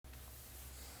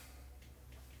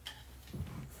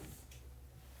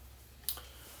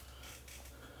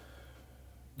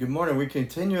Good morning. We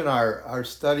continue in our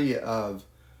study of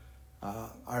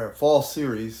our fall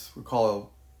series. We call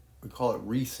it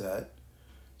Reset.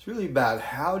 It's really about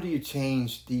how do you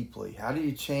change deeply? How do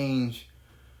you change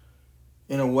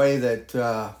in a way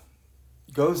that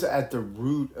goes at the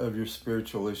root of your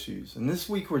spiritual issues? And this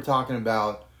week we're talking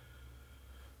about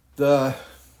the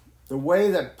way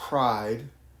that pride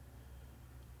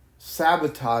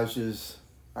sabotages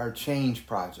our change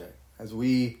project. As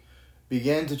we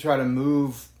begin to try to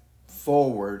move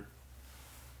forward,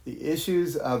 the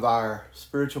issues of our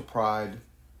spiritual pride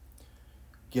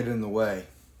get in the way.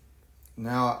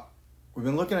 Now, we've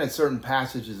been looking at certain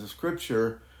passages of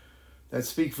Scripture that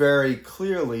speak very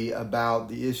clearly about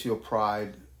the issue of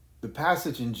pride. The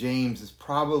passage in James is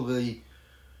probably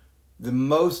the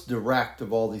most direct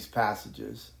of all these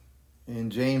passages. In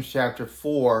James chapter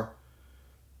 4,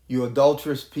 "You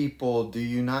adulterous people, do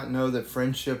you not know that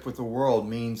friendship with the world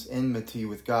means enmity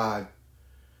with God?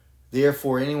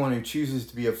 Therefore, anyone who chooses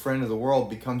to be a friend of the world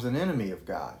becomes an enemy of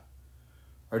God.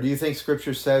 Or do you think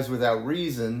Scripture says without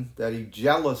reason that he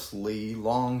jealously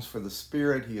longs for the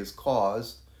Spirit he has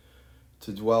caused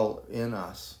to dwell in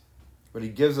us? But he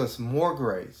gives us more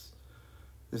grace.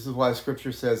 This is why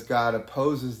Scripture says God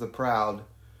opposes the proud,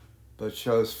 but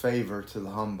shows favor to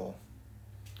the humble."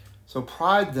 So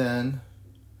pride then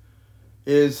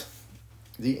is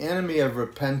the enemy of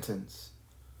repentance.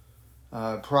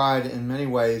 Pride in many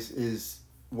ways is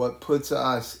what puts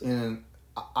us in an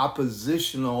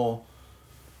oppositional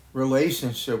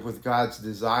relationship with God's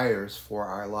desires for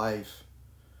our life.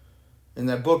 In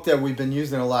that book that we've been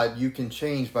using a lot, You Can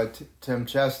Change by Tim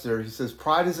Chester, he says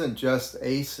pride isn't just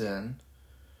a sin,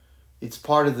 it's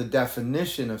part of the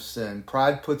definition of sin.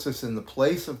 Pride puts us in the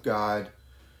place of God.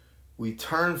 We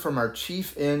turn from our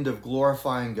chief end of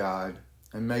glorifying God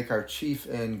and make our chief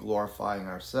end glorifying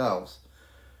ourselves.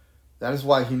 That is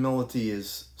why humility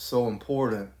is so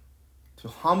important. To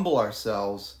humble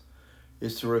ourselves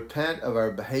is to repent of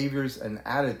our behaviors and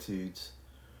attitudes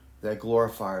that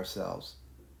glorify ourselves.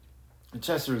 And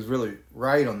Chester is really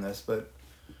right on this, but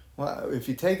if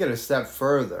you take it a step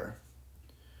further,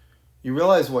 you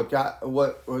realize what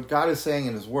God is saying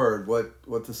in His Word,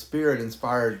 what the Spirit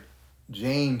inspired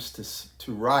James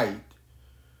to write,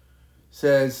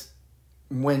 says,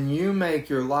 when you make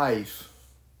your life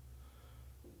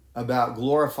about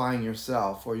glorifying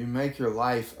yourself, or you make your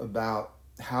life about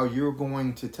how you're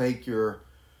going to take your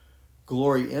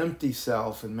glory empty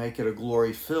self and make it a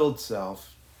glory filled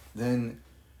self, then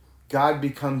God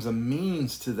becomes a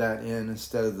means to that end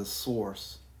instead of the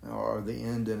source or the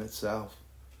end in itself.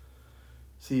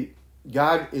 See,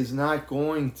 God is not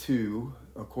going to,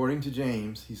 according to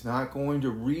James, He's not going to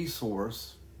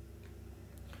resource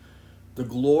the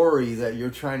glory that you're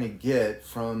trying to get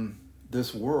from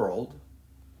this world.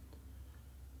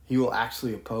 He will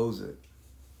actually oppose it.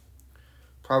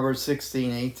 Proverbs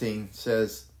 16:18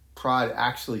 says, pride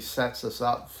actually sets us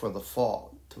up for to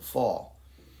fall.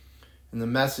 In the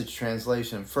Message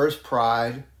translation, first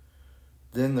pride,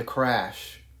 then the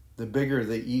crash. The bigger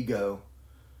the ego,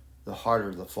 the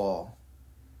harder the fall.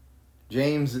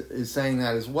 James is saying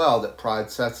that as well, that pride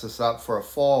sets us up for a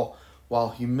fall,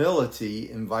 while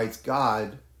humility invites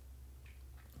God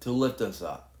to lift us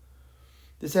up.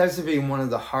 This has to be one of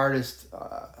the hardest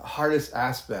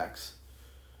aspects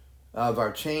of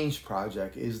our change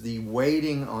project, is the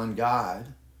waiting on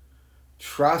God,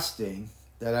 trusting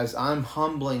that as I'm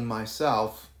humbling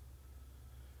myself,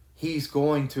 He's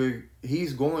going to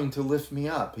lift me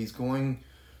up. He's going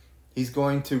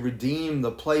to redeem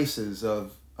the places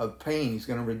of pain. He's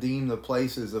going to redeem the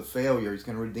places of failure. He's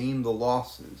going to redeem the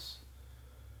losses.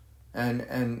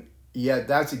 And yet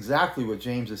that's exactly what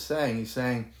James is saying. He's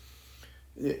saying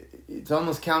it's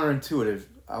almost counterintuitive.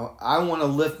 I want to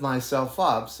lift myself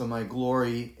up so my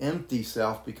glory empty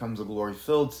self becomes a glory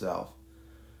filled self.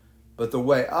 But the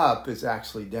way up is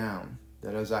actually down.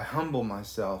 That as I humble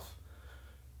myself,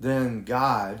 then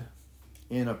God,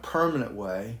 in a permanent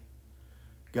way,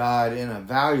 God in a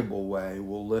valuable way,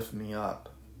 will lift me up.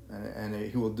 And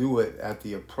He will do it at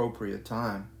the appropriate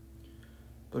time.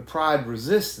 But pride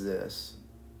resists this,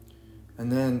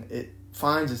 and then it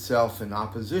finds itself in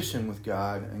opposition with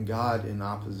God, and God in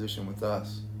opposition with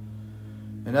us.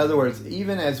 In other words,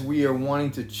 even as we are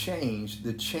wanting to change,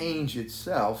 the change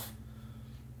itself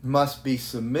must be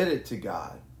submitted to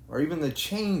God, or even the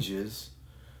changes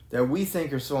that we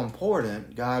think are so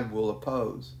important, God will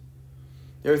oppose.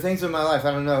 There are things in my life,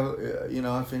 I don't know,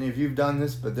 if any of you have done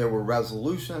this, but there were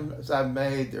resolutions I've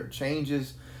made, there are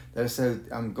changes that I said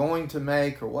I'm going to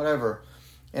make or whatever,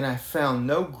 and I found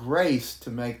no grace to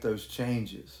make those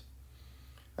changes.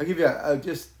 I'll give you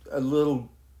just a little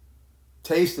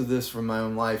taste of this from my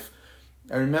own life.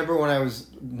 I remember when I was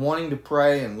wanting to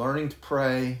pray and learning to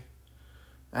pray,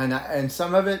 and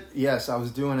some of it, yes, I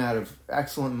was doing out of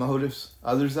excellent motives.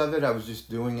 Others of it, I was just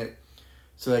doing it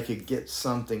so I could get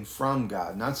something from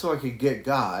God. Not so I could get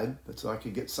God, but so I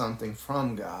could get something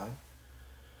from God.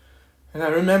 And I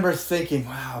remember thinking,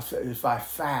 wow, if I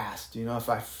fast,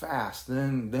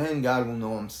 then God will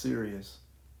know I'm serious.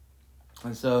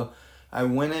 And so I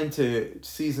went into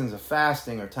seasons of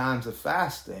fasting or times of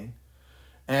fasting,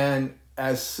 and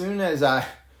as soon as I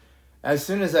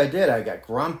did, I got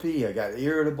grumpy, I got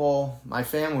irritable. My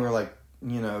family were like,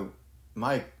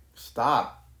 Mike,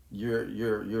 stop.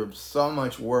 You're so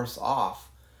much worse off.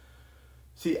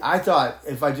 See, I thought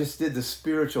if I just did the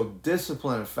spiritual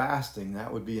discipline of fasting,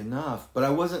 that would be enough. But I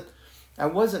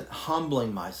wasn't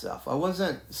humbling myself. I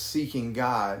wasn't seeking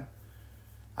God.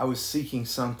 I was seeking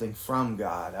something from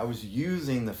God. I was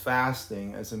using the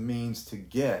fasting as a means to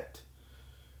get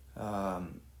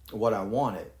what I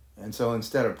wanted. And so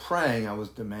instead of praying, I was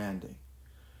demanding.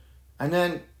 And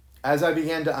then as I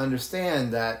began to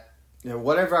understand that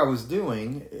whatever I was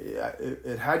doing,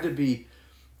 it had to be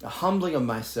a humbling of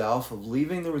myself, of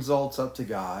leaving the results up to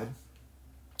God.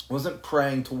 I wasn't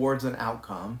praying towards an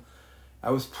outcome.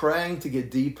 I was praying to get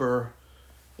deeper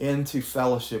into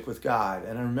fellowship with God.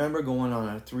 And I remember going on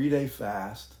a 3-day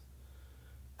fast,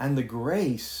 and the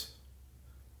grace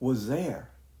was there.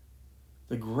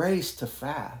 The grace to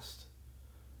fast.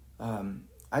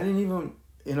 I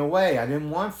didn't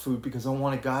want food because I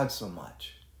wanted God so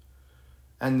much.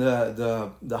 And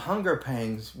the hunger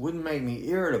pangs wouldn't make me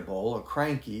irritable or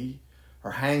cranky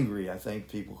or hangry, I think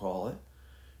people call it.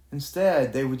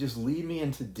 Instead, they would just lead me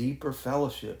into deeper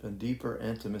fellowship and deeper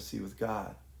intimacy with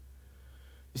God.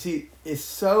 You see, it's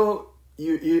so...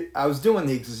 I was doing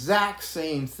the exact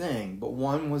same thing, but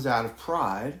one was out of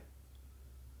pride,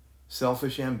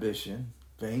 selfish ambition,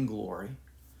 vainglory.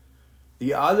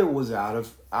 The other was out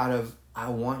of I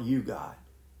want you, God.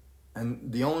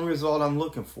 And the only result I'm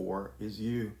looking for is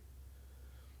you.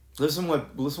 Listen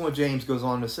what James goes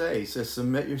on to say. He says,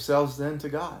 submit yourselves then to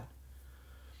God.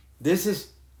 This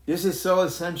is so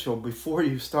essential before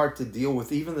you start to deal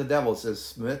with even the devil. It says,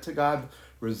 submit to God,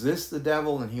 resist the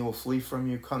devil, and he will flee from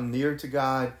you. Come near to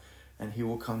God, and he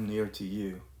will come near to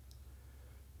you.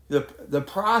 The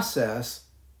process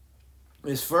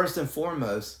is first and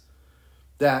foremost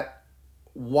that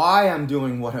why I'm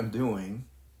doing what I'm doing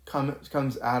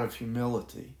comes out of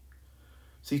humility.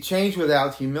 See, change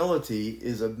without humility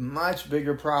is a much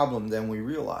bigger problem than we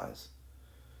realize.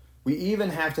 We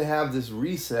even have to have this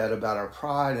reset about our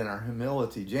pride and our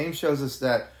humility. James shows us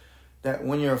that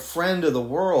when you're a friend of the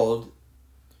world,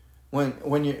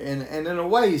 when you and in a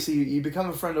way, you see, you become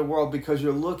a friend of the world because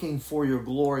you're looking for your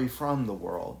glory from the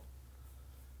world.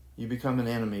 You become an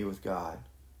enemy with God.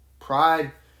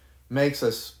 Pride makes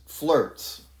us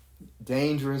flirts,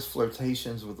 dangerous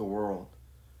flirtations with the world.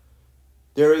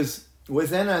 There is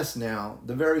within us now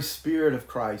the very Spirit of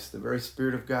Christ, the very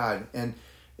Spirit of God. And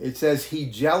it says he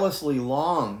jealously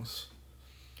longs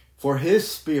for his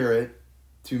Spirit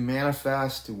to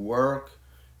manifest, to work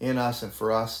in us, and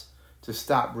for us to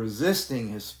stop resisting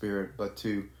his Spirit, but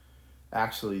to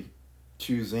actually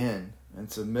choose in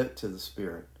and submit to the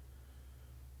Spirit.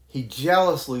 He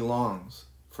jealously longs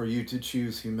for you to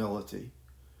choose humility.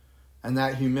 And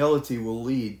that humility will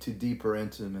lead to deeper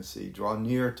intimacy. Draw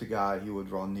near to God, he will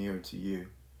draw near to you.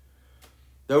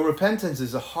 Though repentance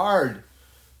is a hard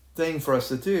thing for us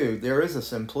to do, there is a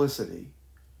simplicity.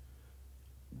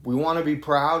 We want to be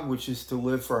proud, which is to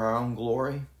live for our own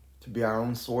glory, to be our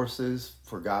own sources,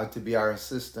 for God to be our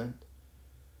assistant.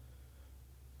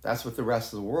 That's what the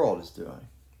rest of the world is doing.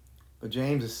 But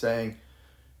James is saying,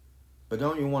 but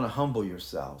don't you want to humble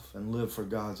yourself and live for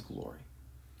God's glory?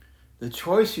 The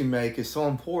choice you make is so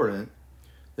important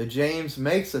that James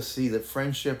makes us see that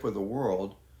friendship with the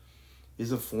world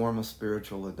is a form of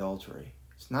spiritual adultery.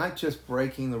 It's not just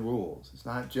breaking the rules. It's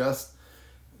not just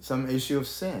some issue of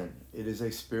sin. It is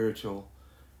a spiritual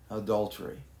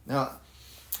adultery. Now,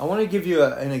 I want to give you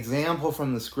an example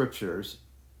from the scriptures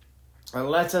that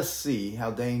lets us see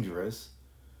how dangerous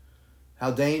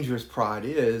pride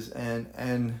is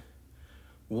and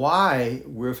why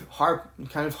we're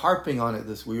kind of harping on it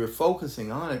this week. We're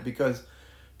focusing on it because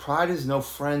pride is no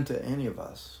friend to any of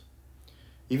us.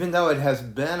 Even though it has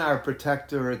been our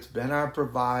protector, it's been our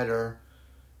provider,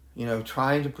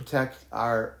 trying to protect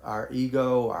our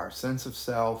ego, our sense of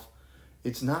self,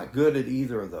 it's not good at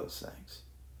either of those things.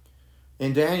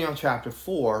 In Daniel chapter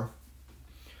 4,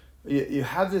 you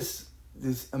have this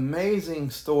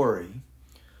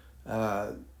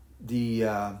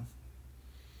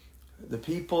the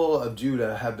people of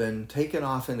Judah have been taken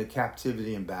off into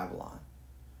captivity in Babylon.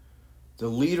 The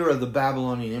leader of the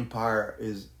Babylonian Empire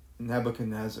is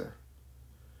Nebuchadnezzar.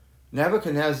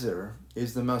 Nebuchadnezzar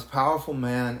is the most powerful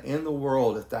man in the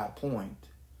world at that point.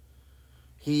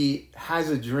 He has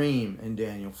a dream in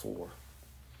Daniel 4.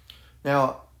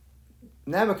 Now,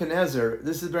 Nebuchadnezzar,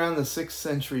 this is around the 6th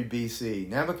century BC.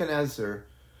 Nebuchadnezzar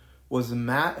was the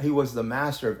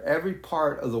master of every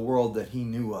part of the world that he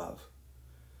knew of.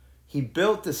 He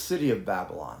built the city of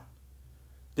Babylon.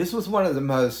 This was one of the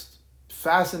most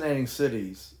fascinating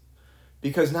cities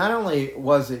because not only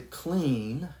was it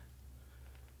clean,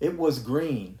 it was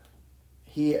green.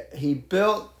 He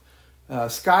built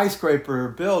skyscraper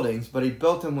buildings, but he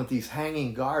built them with these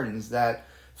hanging gardens that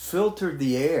filtered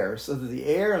the air so that the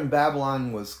air in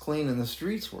Babylon was clean and the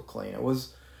streets were clean. It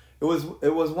was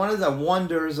one of the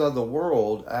wonders of the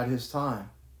world at his time.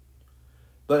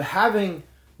 But having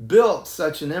built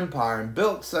such an empire and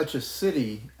built such a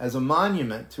city as a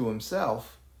monument to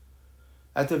himself,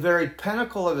 at the very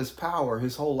pinnacle of his power,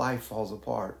 his whole life falls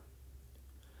apart.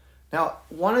 Now,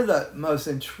 one of the most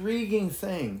intriguing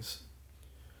things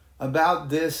about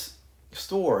this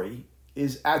story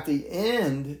is at the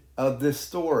end of this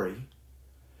story,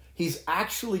 he's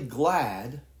actually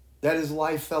glad that his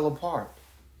life fell apart.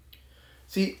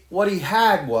 See, what he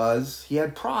had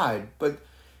pride, but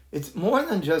it's more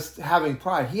than just having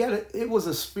pride. It was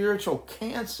a spiritual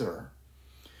cancer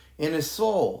in his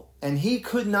soul, and he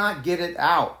could not get it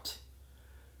out.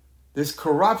 This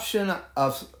corruption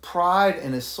of pride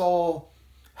in his soul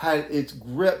had its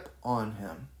grip on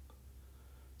him.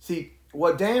 See,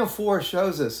 what Daniel 4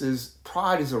 shows us is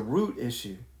pride is a root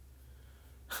issue.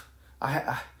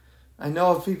 I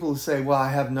know of people who say, well, I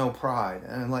have no pride.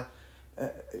 And I'm like,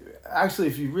 actually,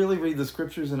 if you really read the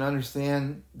scriptures and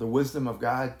understand the wisdom of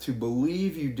God, to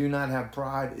believe you do not have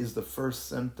pride is the first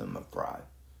symptom of pride.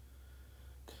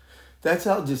 That's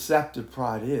how deceptive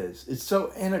pride is. It's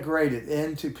so integrated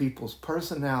into people's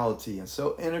personality and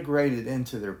so integrated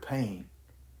into their pain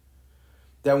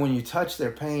that when you touch their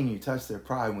pain, you touch their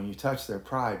pride. When you touch their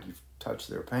pride, you touch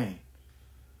their pain.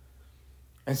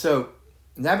 And so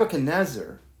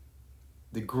Nebuchadnezzar,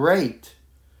 the great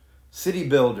city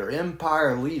builder,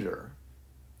 empire leader,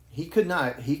 he could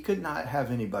not have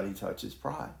anybody touch his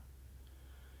pride.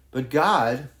 But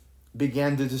God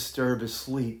began to disturb his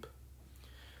sleep.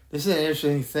 This is an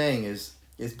interesting thing, is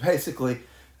basically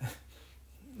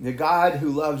the God who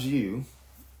loves you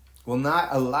will not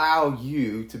allow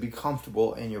you to be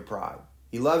comfortable in your pride.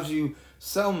 He loves you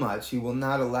so much, he will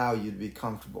not allow you to be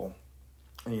comfortable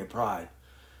in your pride.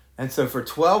 And so for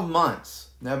 12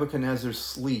 months, Nebuchadnezzar's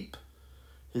sleep,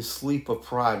 his sleep of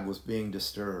pride was being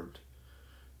disturbed.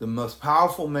 The most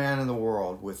powerful man in the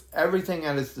world, with everything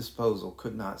at his disposal,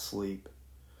 could not sleep.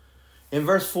 In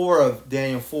verse 4 of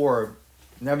Daniel 4,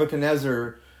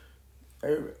 Nebuchadnezzar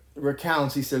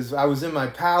recounts, he says, I was in my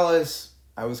palace,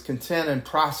 I was content and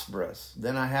prosperous.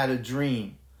 Then I had a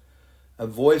dream. A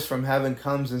voice from heaven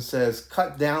comes and says,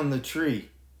 cut down the tree.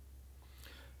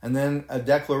 And then a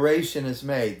declaration is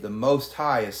made, the Most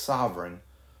High is sovereign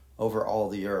over all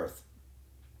the earth.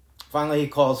 Finally, he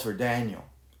calls for Daniel.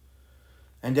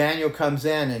 And Daniel comes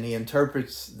in and he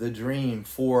interprets the dream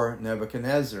for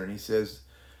Nebuchadnezzar. And he says,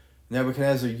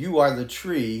 Nebuchadnezzar, you are the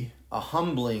tree. A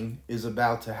humbling is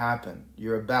about to happen.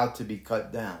 You're about to be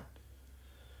cut down.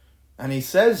 And he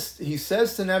says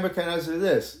to Nebuchadnezzar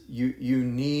this, you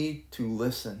need to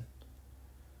listen.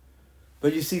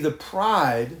 But you see, the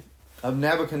pride of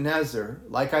Nebuchadnezzar,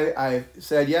 like I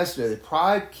said yesterday,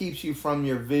 pride keeps you from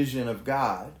your vision of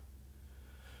God.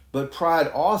 But pride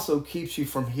also keeps you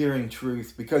from hearing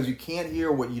truth because you can't hear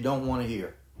what you don't want to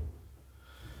hear.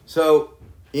 So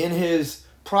in his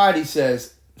pride, he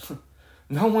says,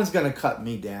 no one's going to cut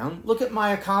me down. Look at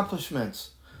my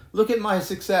accomplishments. Look at my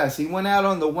success. He went out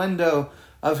on the window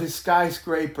of his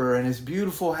skyscraper and his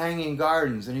beautiful hanging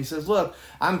gardens. And he says, look,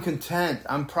 I'm content.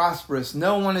 I'm prosperous.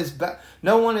 No one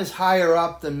is higher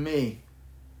up than me.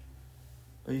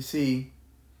 But you see,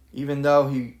 even though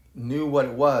he knew what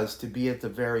it was to be at the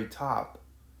very top,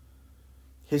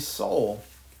 his soul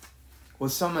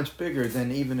was so much bigger than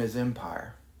even his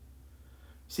empire.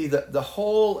 See, the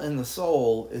hole in the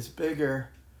soul is bigger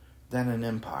than an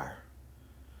empire.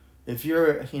 If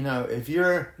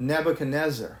you're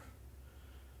Nebuchadnezzar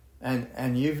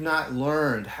and you've not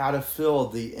learned how to fill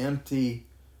the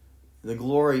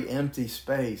glory empty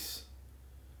space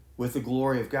with the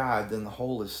glory of God, then the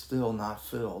hole is still not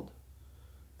filled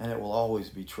and it will always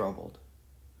be troubled.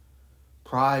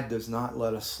 Pride does not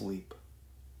let us sleep.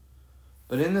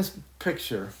 But in this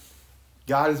picture,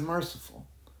 God is merciful.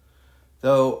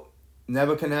 Though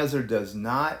Nebuchadnezzar does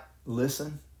not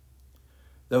listen.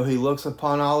 Though he looks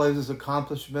upon all of his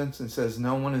accomplishments and says,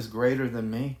 no one is greater than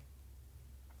me,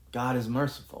 God is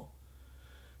merciful.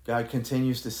 God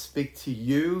continues to speak to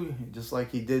you just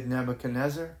like he did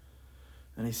Nebuchadnezzar.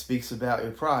 And he speaks about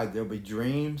your pride. There'll be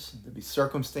dreams, there'll be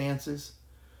circumstances,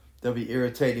 there'll be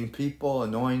irritating people,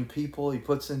 annoying people he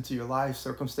puts into your life,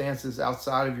 circumstances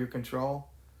outside of your control.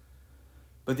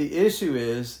 But the issue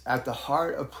is, at the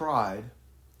heart of pride,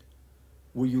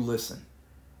 will you listen?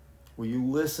 Will you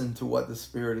listen to what the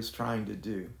Spirit is trying to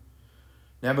do?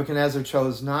 Nebuchadnezzar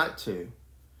chose not to.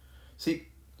 See,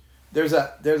 there's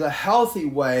a healthy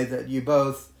way that you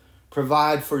both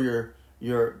provide for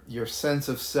your sense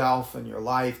of self and your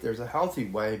life. There's a healthy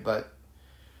way, but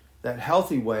that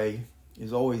healthy way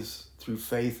is always through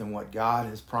faith in what God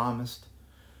has promised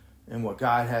and what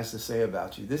God has to say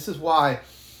about you. This is why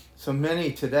so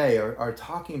many today are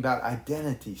talking about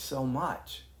identity so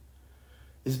much.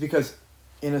 Is because,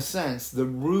 in a sense, the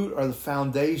root or the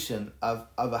foundation of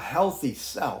a healthy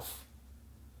self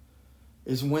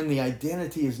is when the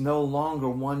identity is no longer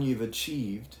one you've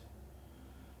achieved,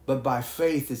 but by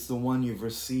faith it's the one you've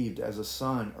received as a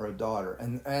son or a daughter.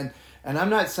 And I'm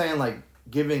not saying like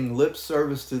giving lip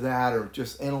service to that or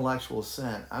just intellectual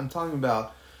assent. I'm talking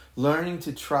about learning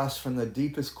to trust from the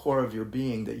deepest core of your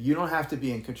being that you don't have to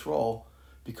be in control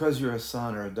because you're a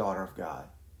son or a daughter of God.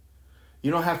 You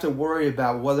don't have to worry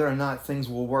about whether or not things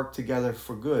will work together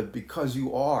for good because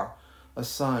you are a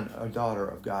son or daughter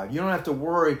of God. You don't have to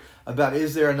worry about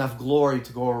is there enough glory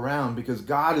to go around because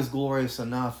God is glorious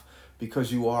enough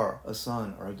because you are a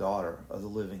son or a daughter of the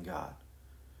living God.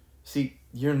 See,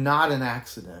 you're not an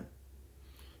accident.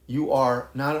 You are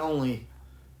not only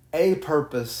a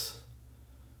purpose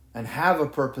and have a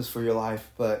purpose for your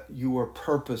life, but you were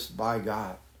purposed by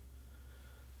God.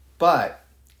 But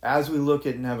as we look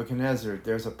at Nebuchadnezzar,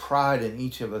 there's a pride in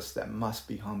each of us that must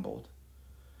be humbled.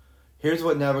 Here's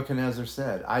what Nebuchadnezzar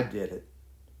said. I did it.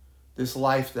 This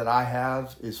life that I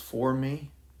have is for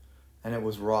me, and it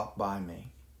was wrought by me.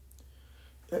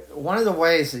 One of the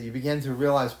ways that you begin to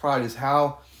realize pride is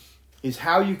how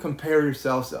you compare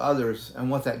yourselves to others and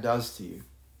what that does to you.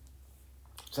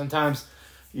 Sometimes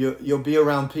you'll be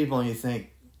around people and you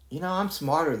think, I'm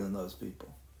smarter than those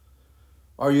people.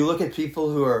 Or you look at people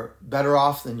who are better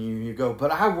off than you and you go, but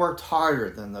I worked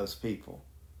harder than those people.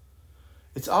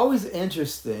 It's always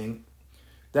interesting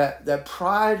that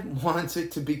pride wants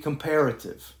it to be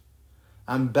comparative.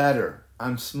 I'm better.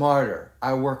 I'm smarter.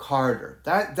 I work harder.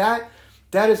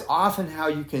 That is often how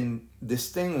you can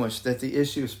distinguish that the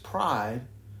issue is pride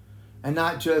and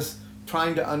not just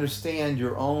trying to understand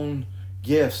your own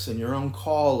gifts and your own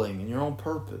calling and your own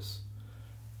purpose.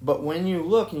 But when you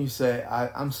look and you say,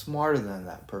 I'm smarter than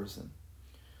that person.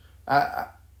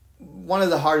 One of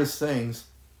the hardest things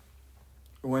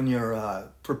when you're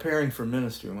preparing for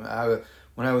ministry,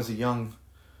 when I was a young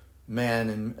man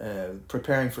and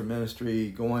preparing for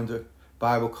ministry, going to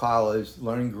Bible college,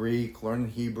 learning Greek, learning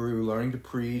Hebrew, learning to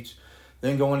preach,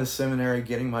 then going to seminary,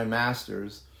 getting my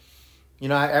master's.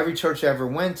 Every church I ever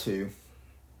went to,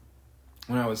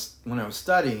 when I was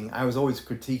studying, I was always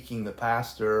critiquing the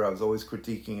pastor. I was always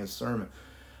critiquing his sermon.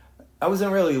 I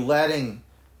wasn't really letting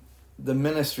the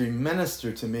ministry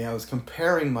minister to me. I was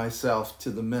comparing myself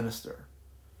to the minister.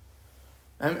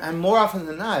 And more often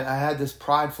than not, I had this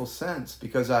prideful sense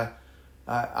because I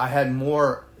had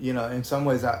more, in some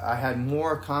ways I had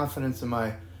more confidence in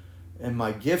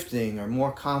my gifting or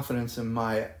more confidence in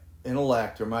my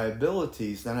intellect or my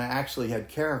abilities than I actually had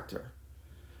character.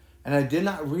 And I did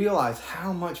not realize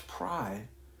how much pride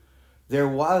there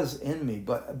was in me.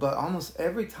 But almost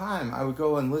every time I would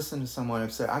go and listen to someone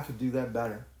and say, I could do that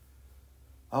better.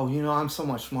 Oh, I'm so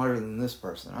much smarter than this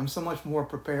person. I'm so much more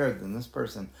prepared than this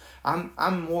person.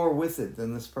 I'm more with it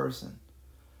than this person.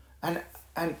 And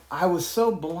I was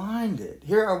so blinded.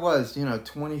 Here I was,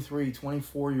 23,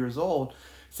 24 years old,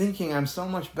 thinking I'm so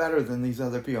much better than these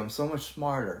other people. I'm so much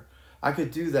smarter. I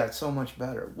could do that so much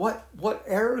better. What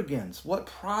arrogance, what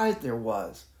pride there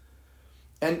was.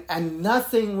 And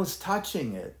nothing was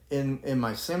touching it in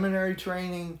my seminary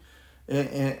training,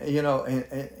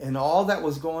 and all that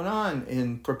was going on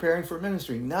in preparing for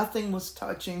ministry. Nothing was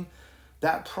touching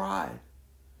that pride.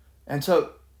 And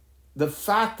so the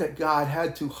fact that God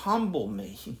had to humble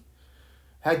me,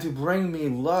 had to bring me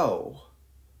low,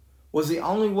 was the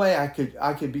only way I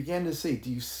could begin to see. Do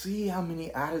you see how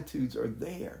many attitudes are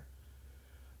there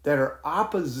that are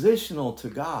oppositional to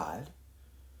God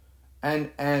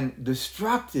and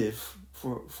destructive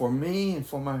for me and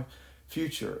for my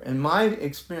future? In my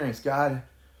experience, God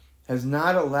has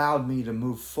not allowed me to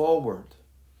move forward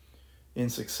in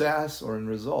success or in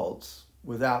results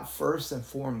without first and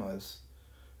foremost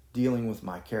dealing with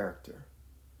my character.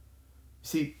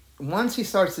 See, once he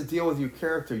starts to deal with your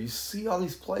character, you see all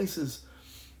these places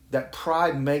that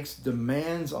pride makes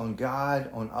demands on God,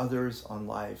 on others, on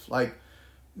life. Like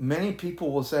many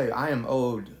people will say, I am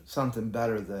owed something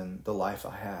better than the life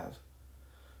I have.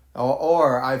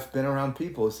 Or I've been around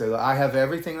people who say, I have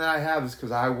everything that I have is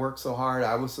because I worked so hard,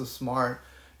 I was so smart,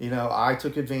 I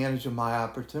took advantage of my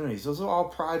opportunities. Those are all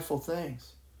prideful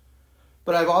things.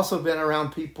 But I've also been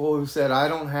around people who said, I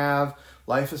don't have,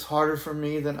 life is harder for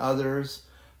me than others,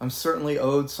 I'm certainly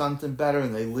owed something better,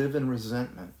 and they live in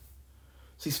resentment.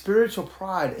 See, spiritual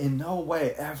pride in no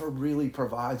way ever really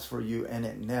provides for you, and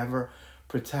it never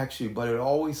protects you, but it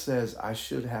always says, I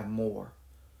should have more.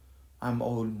 I'm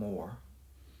owed more.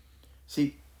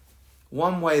 See,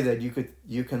 one way that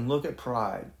you can look at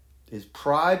pride is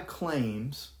pride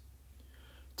claims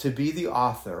to be the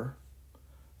author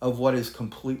of what is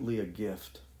completely a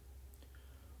gift.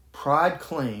 Pride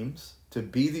claims to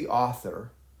be the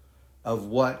author of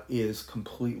what is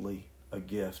completely a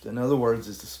gift. In other words,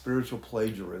 it's a spiritual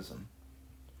plagiarism.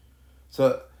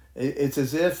 So it's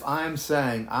as if I'm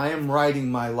saying, I am writing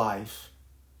my life,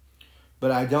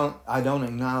 but I don't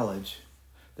acknowledge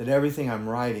that everything I'm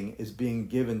writing is being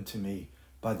given to me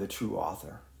by the true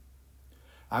author.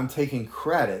 I'm taking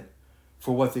credit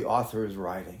for what the author is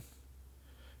writing.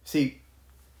 See,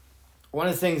 one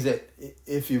of the things that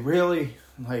if you really,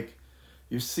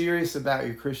 you're serious about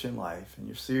your Christian life and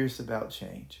you're serious about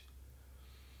change,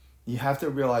 you have to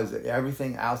realize that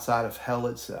everything outside of hell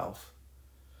itself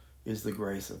is the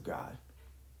grace of God.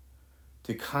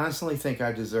 To constantly think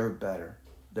I deserve better,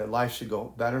 that life should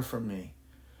go better for me,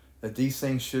 that these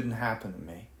things shouldn't happen to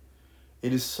me.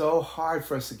 It is so hard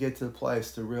for us to get to the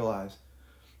place to realize,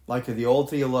 like the old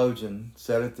theologian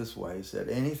said it this way, he said,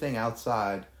 anything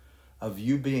outside of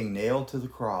you being nailed to the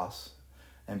cross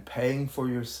and paying for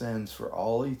your sins for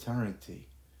all eternity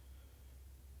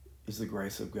is the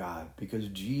grace of God, because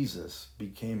Jesus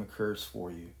became a curse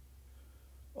for you.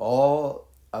 All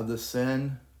of the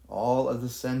sin, all of the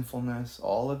sinfulness,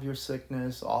 all of your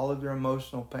sickness, all of your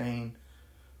emotional pain,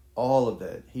 all of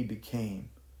it, he became,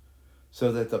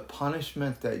 so that the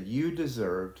punishment that you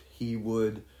deserved, he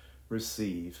would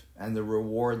receive, and the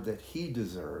reward that he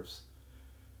deserves,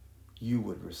 you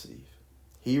would receive.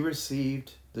 He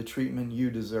received the treatment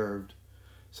you deserved,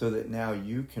 so that now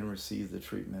you can receive the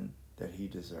treatment that he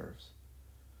deserves.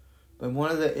 But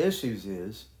one of the issues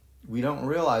is we don't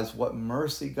realize what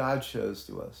mercy God shows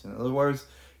to us. In other words,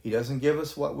 he doesn't give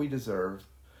us what we deserve,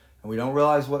 and we don't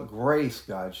realize what grace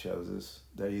God shows us,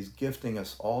 that he's gifting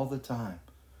us all the time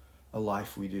a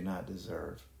life we do not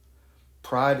deserve.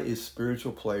 Pride is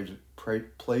spiritual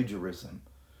plagiarism.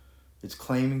 It's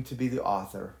claiming to be the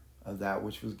author of that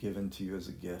which was given to you as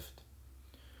a gift.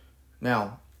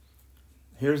 Now,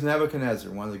 here's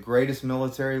Nebuchadnezzar, one of the greatest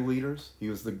military leaders. He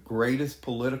was the greatest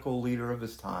political leader of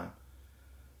his time.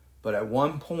 But at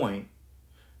one point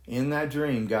in that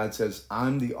dream, God says,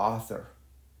 I'm the author,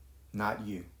 not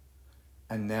you.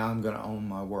 And now I'm going to own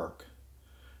my work.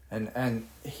 And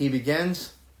he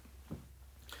begins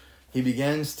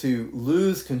to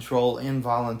lose control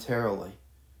involuntarily.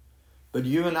 But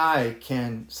you and I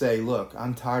can say, look,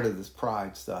 I'm tired of this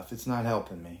pride stuff. It's not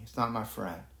helping me. It's not my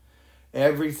friend.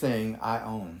 Everything I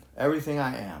own, everything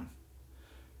I am,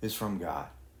 is from God.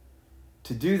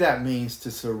 To do that means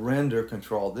to surrender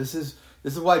control. This is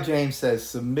why James says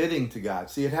submitting to God.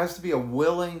 See, it has to be a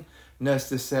willingness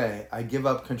to say, I give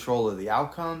up control of the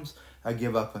outcomes. I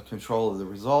give up control of the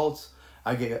results.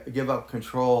 I give up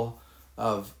control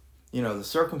of, the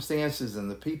circumstances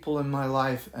and the people in my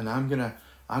life, and I'm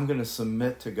gonna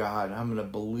submit to God. I'm gonna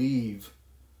believe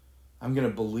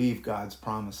God's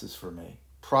promises for me.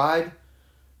 Pride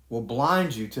will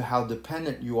blind you to how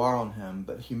dependent you are on him,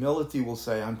 but humility will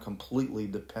say, I'm completely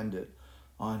dependent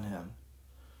on him.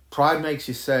 Pride makes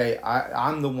you say,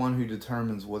 I'm the one who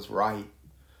determines what's right,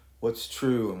 what's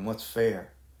true, and what's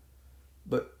fair.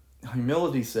 But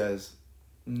humility says,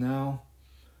 no,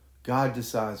 God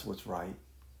decides what's right.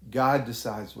 God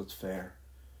decides what's fair.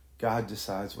 God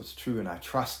decides what's true, and I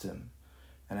trust him,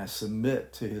 and I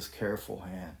submit to his careful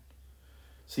hand.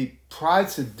 See, pride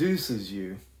seduces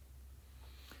you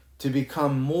to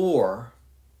become more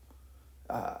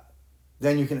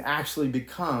than you can actually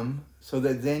become, so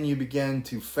that then you begin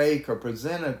to fake or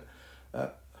present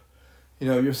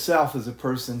yourself as a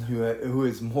person who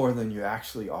is more than you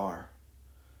actually are.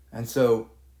 And so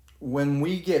when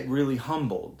we get really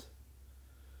humbled,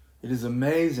 it is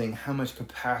amazing how much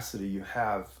capacity you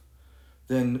have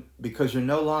then, because you're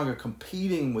no longer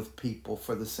competing with people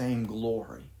for the same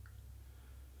glory.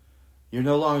 You're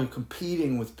no longer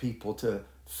competing with people to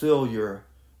fill your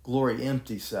glory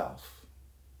empty self.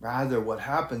 Rather, what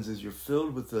happens is you're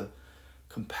filled with the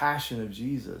compassion of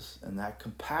Jesus, and that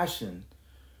compassion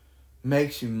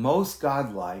makes you most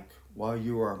godlike while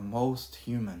you are most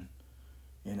human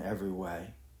in every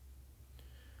way.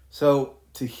 So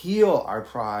to heal our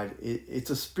pride, it's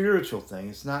a spiritual thing.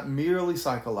 It's not merely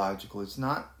psychological. It's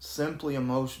not simply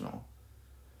emotional.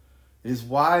 It is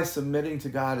why submitting to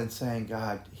God and saying,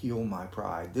 God, heal my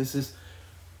pride. This is,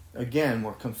 again,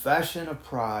 where confession of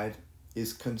pride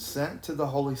is consent to the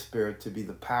Holy Spirit to be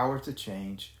the power to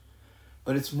change.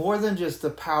 But it's more than just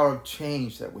the power of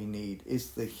change that we need. It's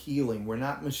the healing. We're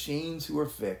not machines who are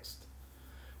fixed.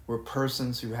 We're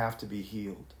persons who have to be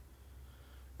healed.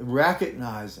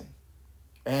 Recognizing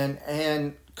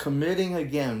and committing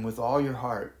again with all your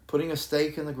heart, putting a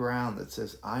stake in the ground that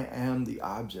says, I am the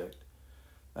object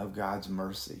of God's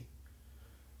mercy.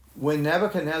 When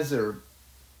Nebuchadnezzar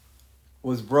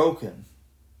was broken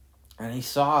and he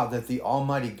saw that the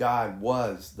Almighty God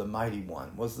was the mighty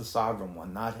one, was the sovereign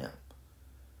one, not him,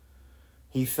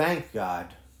 he thanked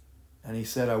God and he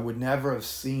said, I would never have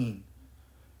seen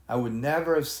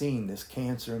this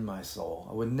cancer in my soul.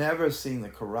 I would never have seen the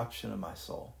corruption of my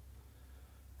soul.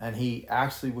 And he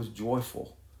actually was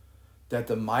joyful that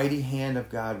the mighty hand of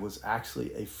God was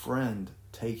actually a friend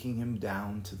taking him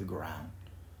down to the ground,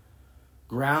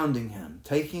 grounding him,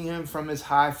 taking him from his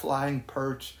high-flying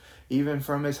perch, even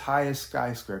from his highest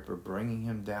skyscraper, bringing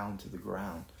him down to the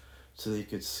ground so that he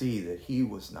could see that he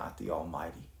was not the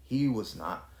Almighty. He was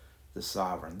not the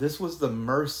sovereign. This was the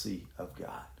mercy of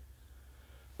God.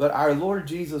 But our Lord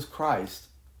Jesus Christ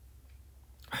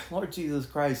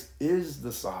is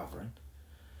the sovereign,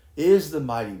 is the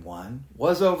mighty one,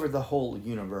 was over the whole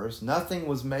universe. Nothing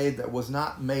was made that was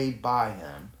not made by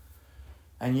him.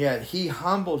 And yet he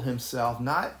humbled himself,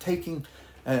 not taking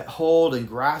hold and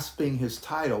grasping his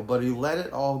title, but he let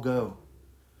it all go.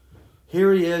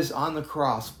 Here he is on the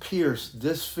cross, pierced,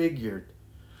 disfigured,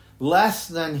 less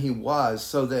than he was,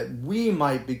 so that we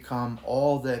might become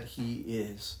all that he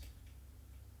is.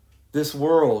 This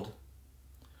world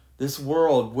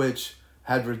which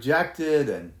had rejected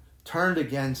and turned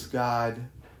against God,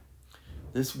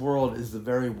 this world is the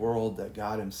very world that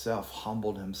God himself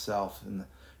humbled himself in the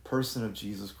person of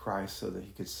Jesus Christ so that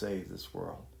he could save this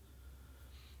world.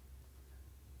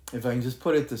 If I can just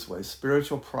put it this way,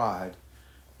 spiritual pride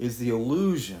is the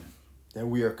illusion that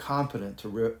we are competent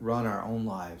to run our own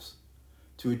lives,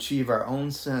 to achieve our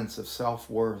own sense of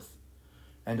self-worth,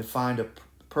 and to find a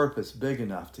purpose big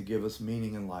enough to give us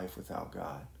meaning in life without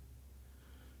God.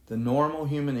 The normal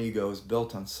human ego is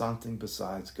built on something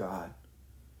besides God.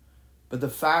 But the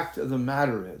fact of the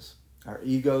matter is, our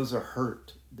egos are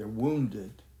hurt, they're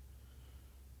wounded,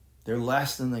 they're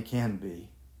less than they can be.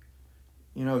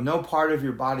 You know, no part of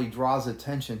your body draws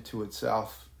attention to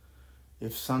itself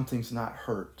if something's not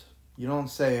hurt. You don't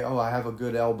say, oh, I have a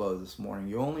good elbow this morning.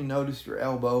 You only notice your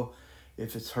elbow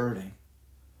if it's hurting.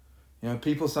 You know,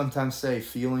 people sometimes say,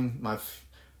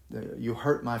 you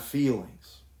hurt my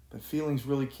feelings. But feelings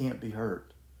really can't be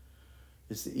hurt.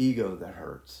 It's the ego that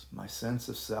hurts, my sense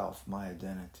of self, my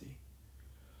identity.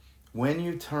 When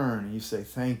you turn and you say,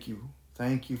 thank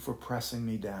you for pressing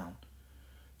me down.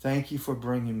 Thank you for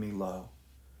bringing me low.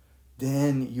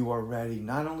 Then you are ready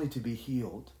not only to be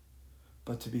healed,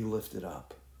 but to be lifted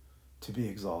up, to be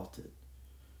exalted.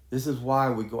 This is why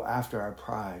we go after our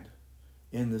pride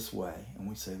in this way. And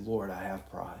we say, Lord, I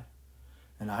have pride.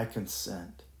 And I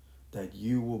consent that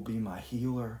you will be my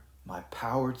healer, my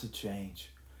power to change.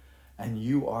 And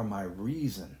you are my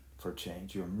reason for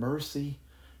change, your mercy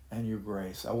and your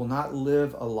grace. I will not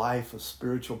live a life of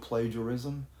spiritual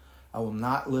plagiarism. I will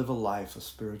not live a life of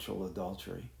spiritual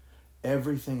adultery.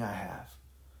 Everything I have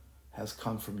has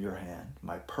come from your hand.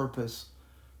 My purpose,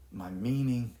 my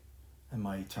meaning, and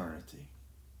my eternity.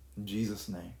 In Jesus'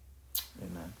 name,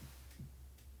 amen.